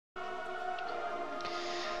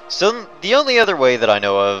So the only other way that I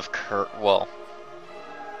know of,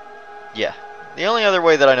 the only other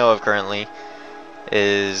way that I know of currently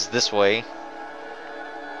is this way,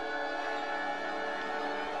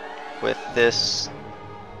 with this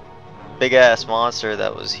big ass monster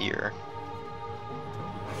that was here.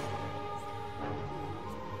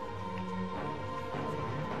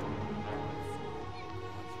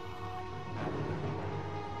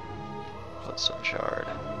 Bloodstone shard.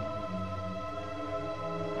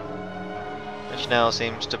 Which now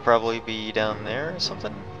seems to probably be down there or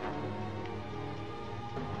something.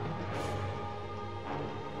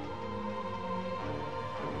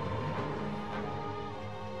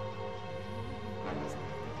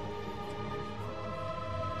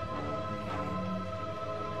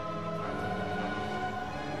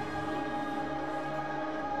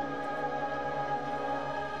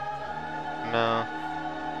 No.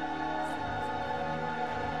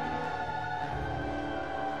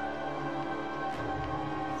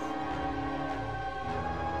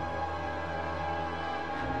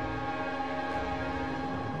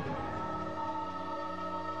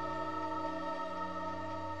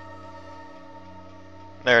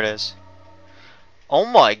 There it is. Oh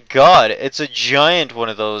my god, it's a giant one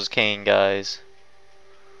of those cane guys.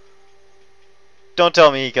 Don't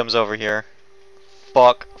tell me he comes over here.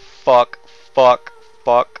 Fuck, fuck, fuck,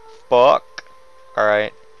 fuck, fuck.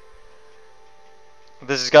 Alright.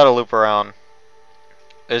 This has got to loop around.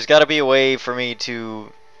 There's got to be a way for me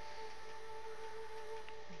to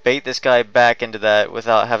bait this guy back into that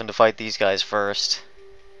without having to fight these guys first.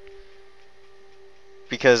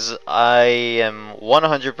 Because I am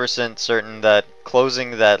 100% certain that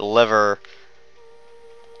closing that lever...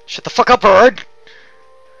 Shut the fuck up, bird!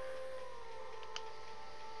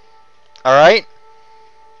 Alright?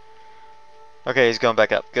 Okay, he's going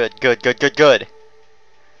back up. Good, good, good, good, good.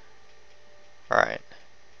 Alright.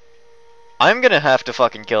 I'm gonna have to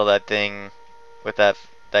fucking kill that thing with that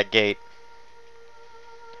gate.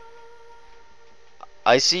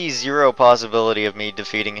 I see zero possibility of me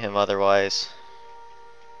defeating him otherwise.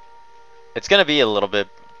 It's gonna be a little bit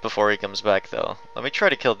before he comes back though. Let me try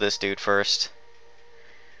to kill this dude first.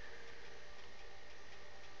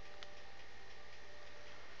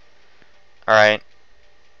 Alright.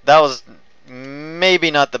 That was maybe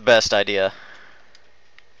not the best idea.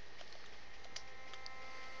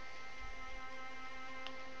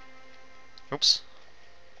 Oops.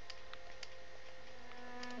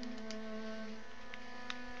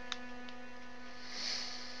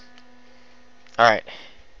 Alright.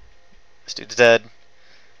 This dude's dead.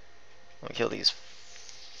 Let me kill these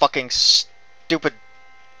fucking stupid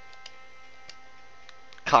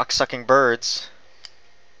cock-sucking birds.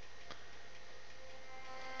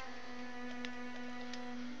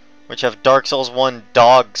 Which have Dark Souls 1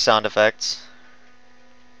 dog sound effects.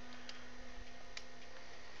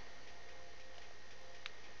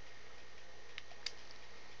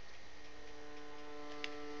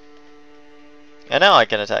 And now I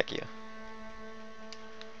can attack you.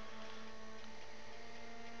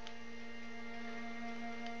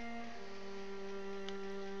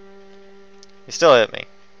 He still hit me.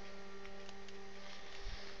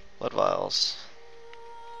 Blood vials.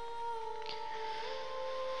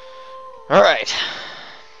 Alright.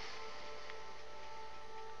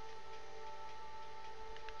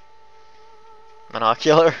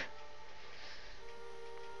 Monocular.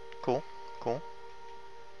 Cool, cool.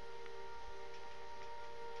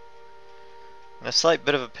 And a slight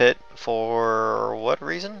bit of a pit for what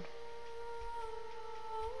reason?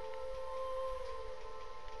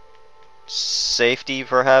 Safety,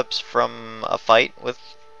 perhaps, from a fight with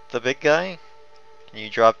the big guy? Can you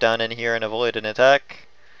drop down in here and avoid an attack?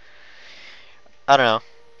 I don't know.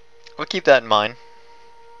 We'll keep that in mind.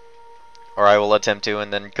 Or I will attempt to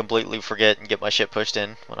and then completely forget and get my shit pushed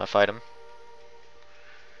in when I fight him.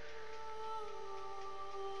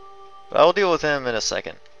 But I will deal with him in a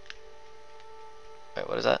second. Wait,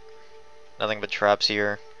 what is that? Nothing but traps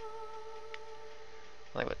here.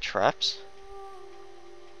 Nothing but traps?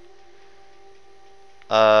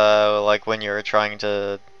 Like when you're trying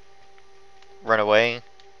to run away?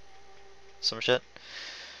 Some shit?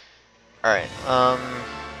 Alright, I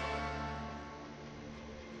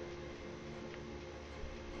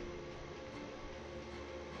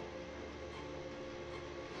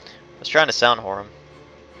was trying to sound whore him.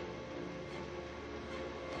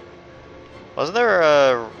 Wasn't there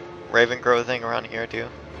a Ravengrove thing around here too?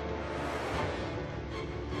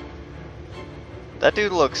 That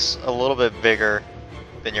dude looks a little bit bigger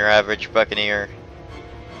than your average buccaneer.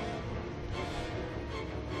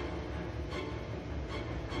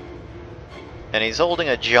 And he's holding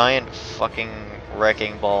a giant fucking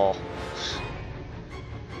wrecking ball.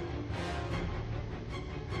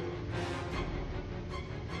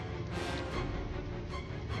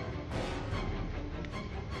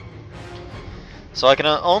 So I can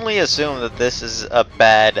only assume that this is a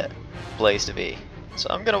bad place to be. So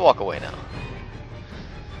I'm gonna walk away now.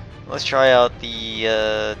 Let's try out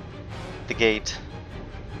the gate.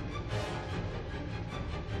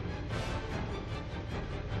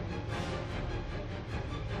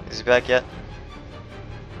 Is he back yet?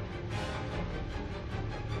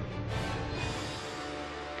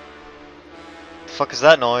 The fuck is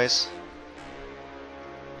that noise?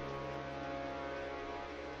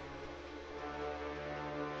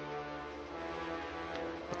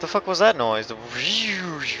 What the fuck was that noise? The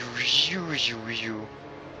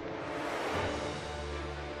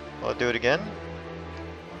I'll do it again.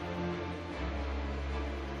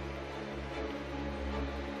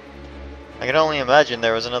 I can only imagine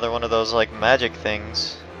there was another one of those like magic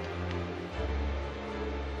things.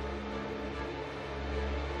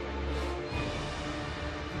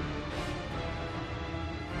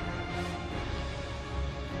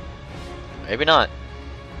 Maybe not.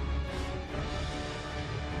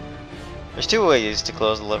 There's two ways to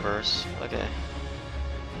close the levers. Okay.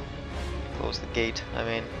 Close the gate, I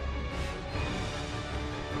mean.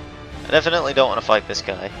 I definitely don't want to fight this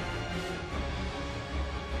guy.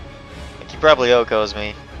 He probably Okos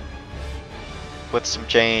me. With some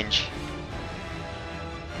change.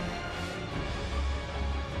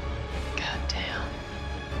 God damn.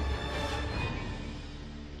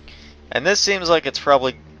 And this seems like it's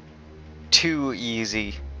probably too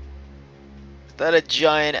easy. Is that a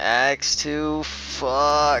giant axe too?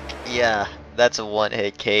 Fuck. Yeah, that's a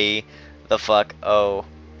one-hit K. The fuck oh.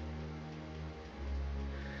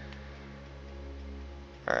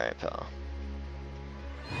 Alright, pal.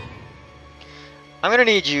 I'm gonna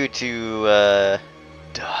need you to,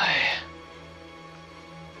 die.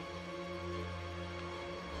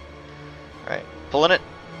 Alright, pulling it.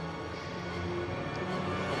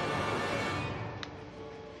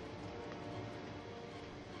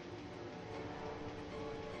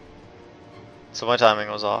 So my timing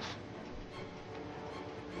was off.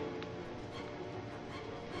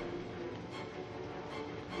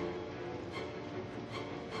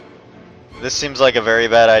 This seems like a very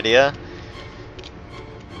bad idea.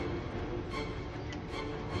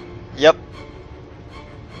 Yep.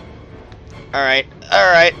 Alright,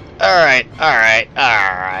 alright, alright, alright,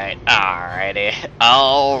 alright, alrighty.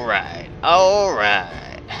 Alright,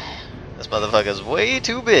 alright. This motherfucker's way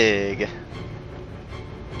too big.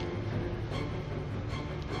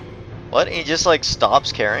 What? He just like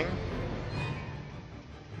stops caring?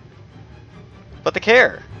 But the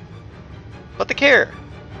care. But the care.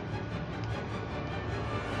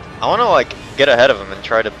 I wanna like get ahead of him and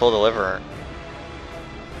try to pull the lever.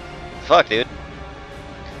 Fuck, dude.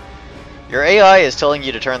 Your AI is telling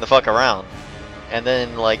you to turn the fuck around, and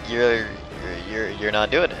then like you're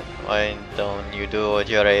not doing it. Why don't you do what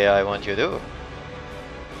your AI wants you to do?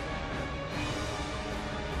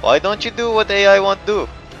 Why don't you do what AI want to do?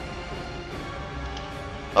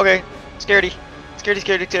 Okay, scaredy. Scared.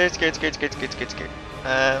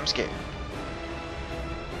 I'm scared.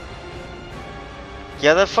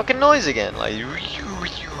 Yeah, that fucking noise again. Like,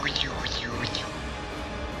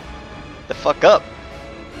 the fuck up.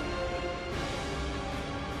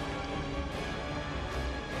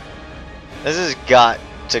 This has got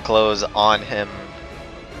to close on him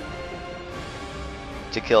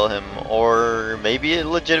to kill him, or maybe it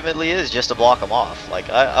legitimately is just to block him off. Like,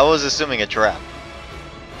 I was assuming a trap.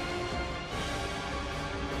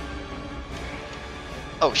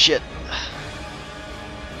 Oh shit.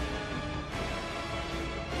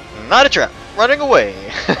 Not a trap. Running away.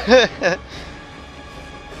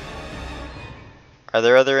 Are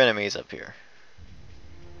there other enemies up here?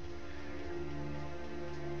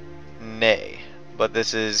 Nay. But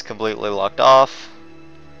this is completely locked off.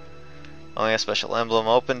 Only a special emblem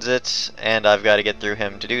opens it, and I've got to get through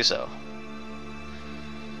him to do so.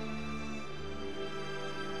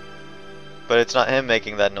 But it's not him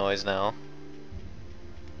making that noise now.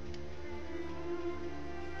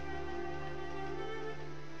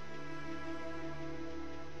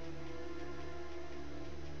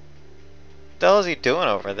 What the hell is he doing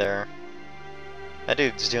over there? That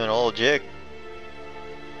dude's doing a little jig.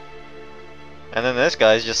 And then this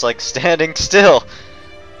guy's just like standing still.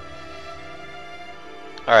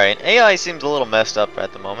 Alright, AI seems a little messed up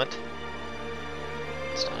at the moment.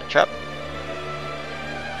 It's not a trap.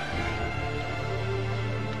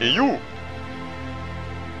 Hey you!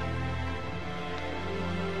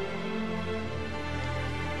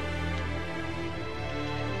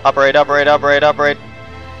 Operate, operate, operate, operate.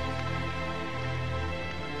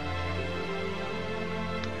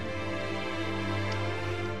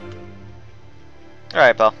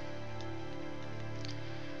 Alright, pal.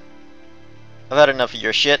 I've had enough of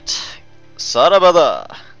your shit.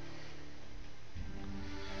 Sarabada.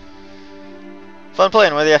 Fun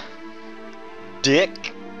playing with you,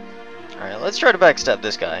 dick. Alright, let's try to backstab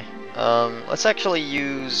this guy. Let's actually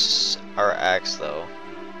use our axe, though.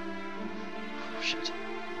 Oh, shit.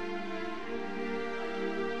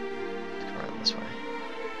 Come around this way.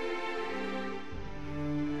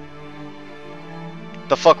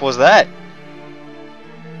 The fuck was that?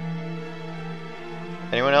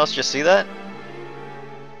 Anyone else just see that?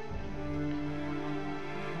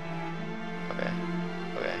 Okay.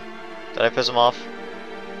 Okay. Did I piss him off?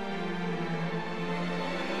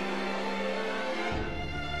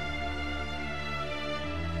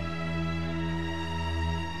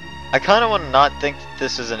 I kind of want to not think that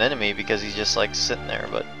this is an enemy because he's just like sitting there,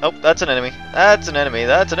 but oh, that's an enemy. That's an enemy.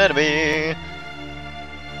 That's an enemy.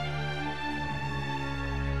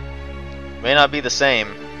 May not be the same,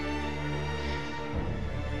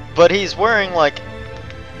 but he's wearing like,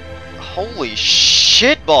 holy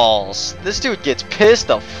shit balls! This dude gets pissed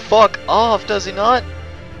the fuck off, does he not?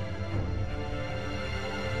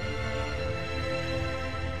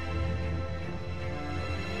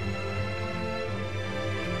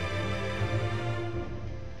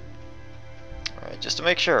 Just to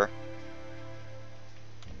make sure.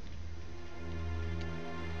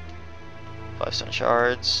 5 stone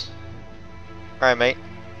shards. Alright, mate.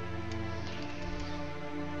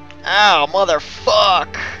 Ow,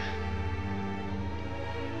 motherfuck!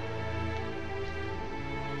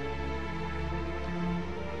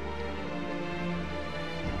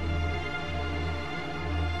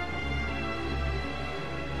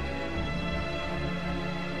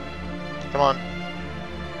 Come on.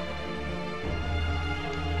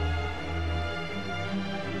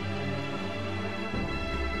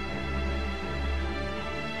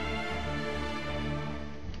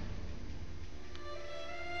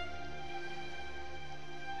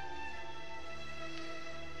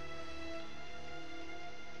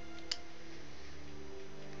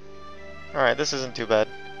 Alright, this isn't too bad.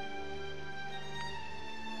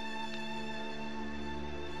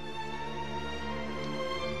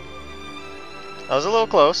 I was a little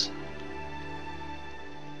close.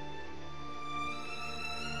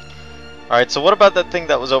 Alright, so what about that thing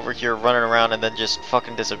that was over here running around and then just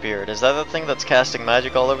fucking disappeared? Is that the thing that's casting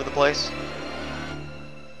magic all over the place?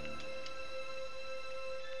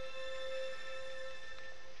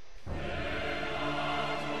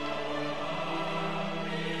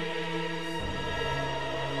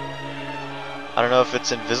 I don't know if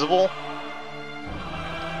it's invisible.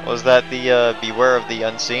 Was that the beware of the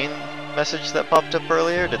unseen message that popped up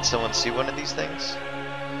earlier? Did someone see one of these things?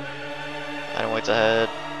 Item waits ahead.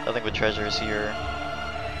 Nothing but treasures here.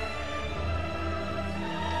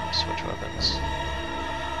 Switch weapons.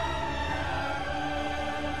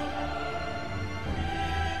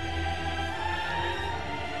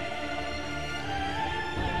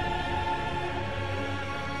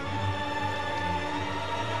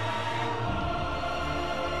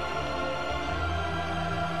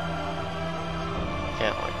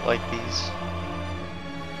 Can't like these.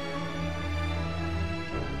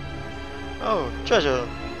 Oh, treasure!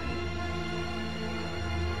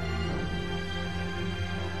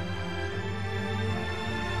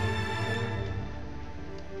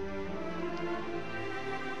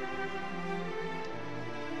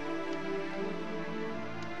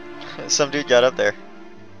 Some dude got up there.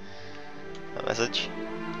 A message.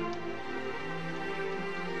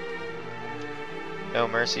 No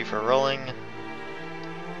mercy for rolling.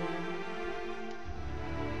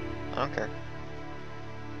 I don't care.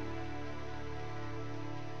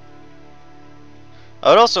 I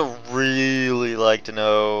would also really like to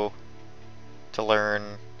know, to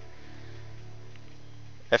learn,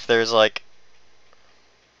 if there's like,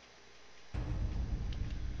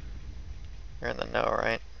 you're in the know,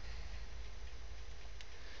 right?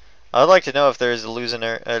 I would like to know if there's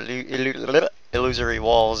illusory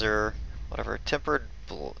walls or whatever.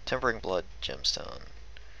 Tempering blood gemstone,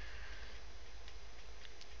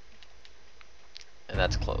 and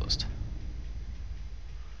that's closed.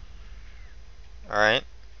 Alright,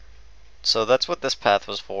 so that's what this path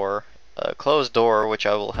was for. A closed door, which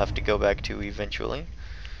I will have to go back to eventually.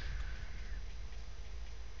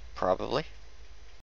 Probably.